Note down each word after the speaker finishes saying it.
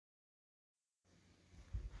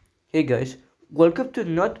Hey guys, welcome to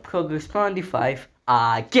Not Progress 25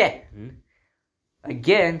 again.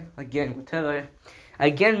 Again, whatever.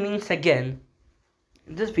 Again means again.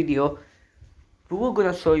 In this video, we were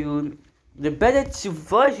gonna show you the better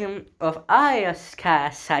version of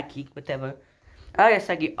AriaSaki, whatever.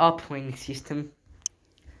 AriaSaki operating system.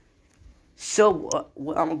 So,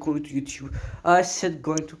 what I'm going to YouTube. I said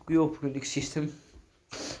going to your operating system.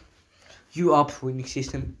 Your operating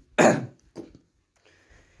system.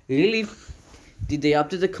 Really? Did they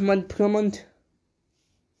update the command prompt?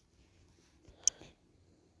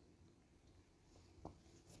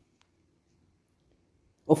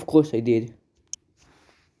 Of course I did.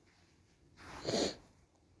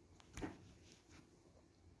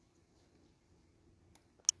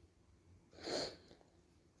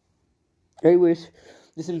 Anyways,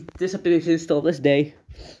 this application installed this day.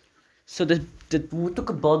 So we took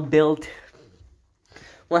about build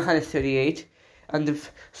 138, and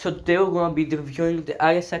so they were gonna be reviewing the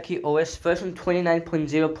AriaSaki OS version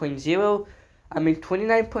 29.0.0. I mean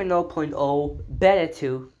 29.0.0 beta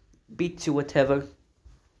 2, B2, whatever.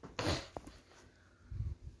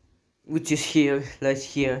 Which is here,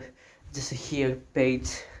 just here page.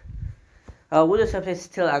 Windows update is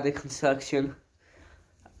still under construction.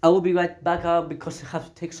 I will be right back out because I have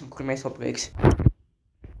to take some commercial breaks.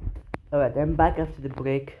 Alright, I'm back after the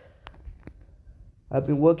break. I've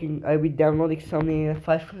been downloading some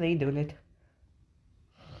files from the internet.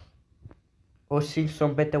 Or seeing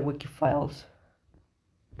some better wiki files.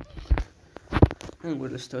 I'm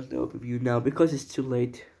gonna start the overview now because it's too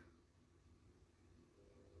late.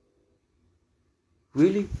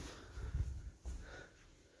 Really?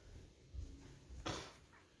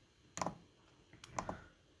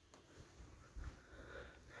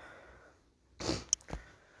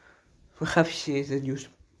 We have shared the news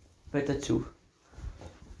beta 2.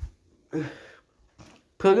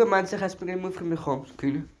 Program answer has been removed from the home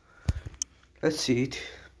screen. Let's see it.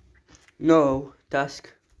 No,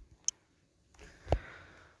 task.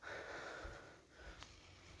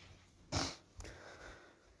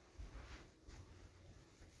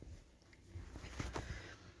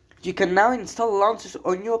 You can now install launchers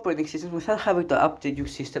on your operating system without having to update your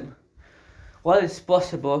system. Well, it's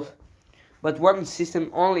possible, but one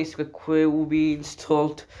system only is required will be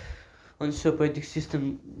installed on your operating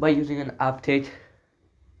system by using an update.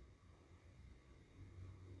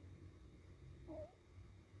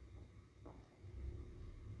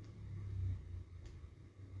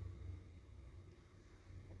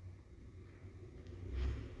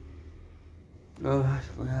 Oh,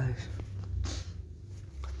 my eyes.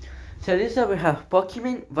 So this is how we have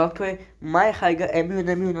Pokemon, Valkyrie, My Haiga, Emu, and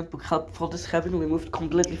Emu Notebook help folders have been removed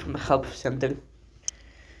completely from the help center.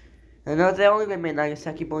 And now they only remain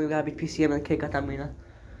AriaSaki, Boy Rabbit, PCM, and Kikatamina.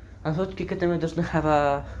 I thought Kikatamina doesn't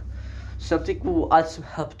have something. We'll add some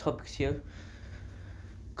help topics here.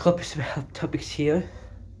 Copy some help topics here.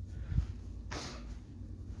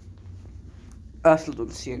 I still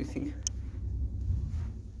don't see anything.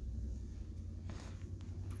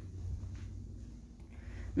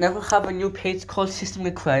 Now we have a new page called System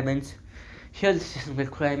Requirements. Here are the system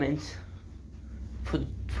requirements for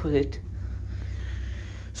it.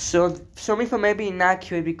 So some info may be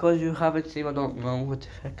inaccurate because you haven't seen, I don't know what the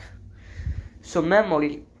heck. So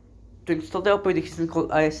memory, to install the operating system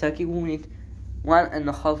called AriaSaki, we need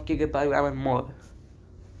 1.5 GB RAM and more.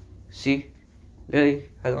 See? Really?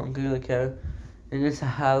 I don't really care. And this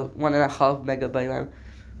has 1.5 MB RAM.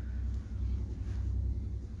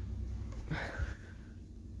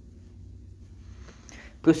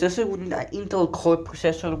 Processor would need an Intel Core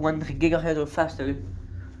processor 1 GHz or faster,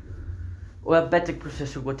 or a better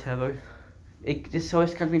processor, whatever. This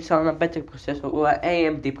OS can be installed on a better processor, or an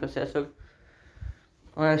AMD processor,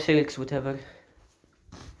 or a Celix, whatever.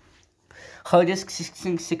 Hard disk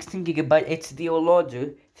 16 GB HD or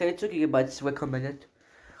larger, 32 GB is recommended.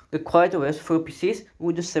 Required OS for PCs,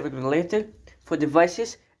 Windows 7 or later. For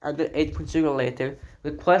devices, under 8.0 or later.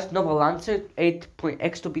 Requires Nova Lancer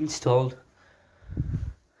 8.x to be installed.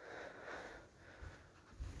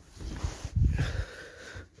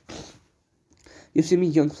 You see me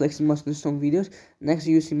young flexing most of the strong videos. Next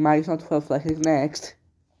you see Mario's not 12 flexing. Next.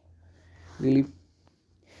 Really?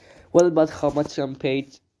 What about how much I'm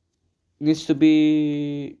paid? Needs to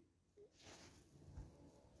be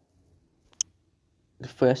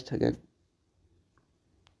refreshed again.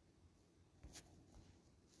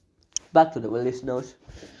 Back to the release notes.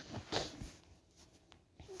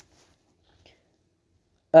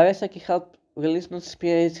 AriaSaki help release notes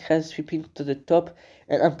page has been pinned to the top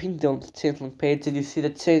and unpinned on the changeling page. Did you see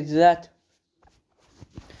that change that?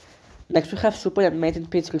 Next we have support and maintenance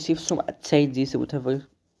page receive some changes or whatever.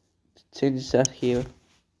 change that here.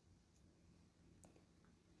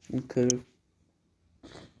 Okay.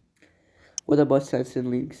 What about sites and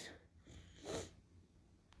links?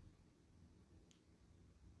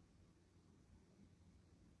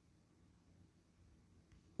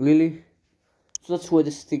 Really? So that's why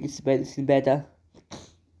this thing is better. It's in beta.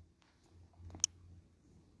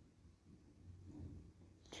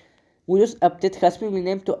 Windows Update has been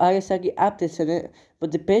renamed to AriaSaki Update Center,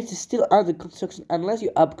 but the page is still under construction unless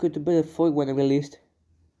you upgrade to Beta 4 when released.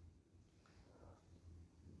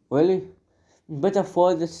 Really? Beta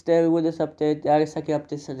 4, the still Windows Update, the AriaSaki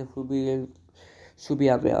Update Center should be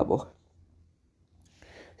available.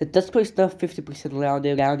 The taskbar is now 50%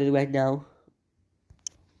 rounded right now.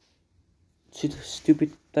 See the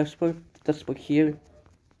stupid taskbar here.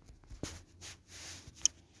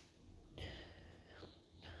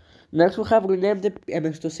 Next we have renamed the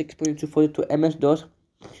MS-DOS 6.2 to MS-DOS.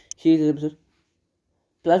 Here is the episode.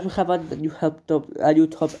 Plus we have a new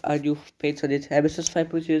a new page on it. MS-DOS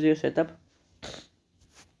 5.0 setup.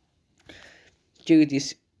 Here it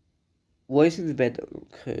is. Voice in the bed.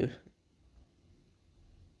 Okay.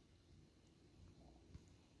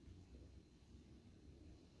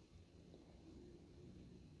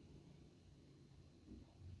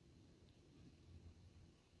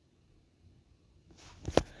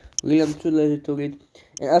 Really, I'm too lazy to read.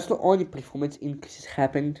 And also only performance increases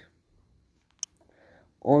happened.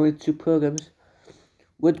 Only 2 programs.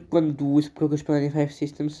 What we're gonna do with Progress 95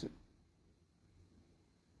 systems?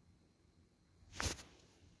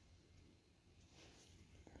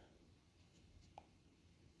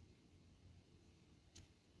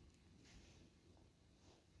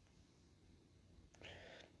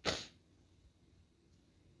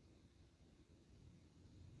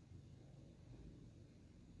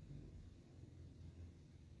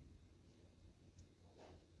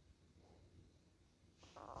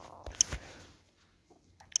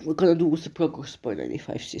 We're gonna do with the Progress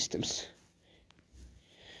 95 systems.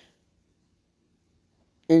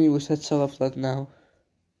 Anyways, that's all of that now.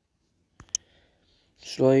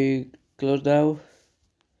 Should I close now?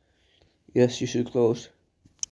 Yes, you should close.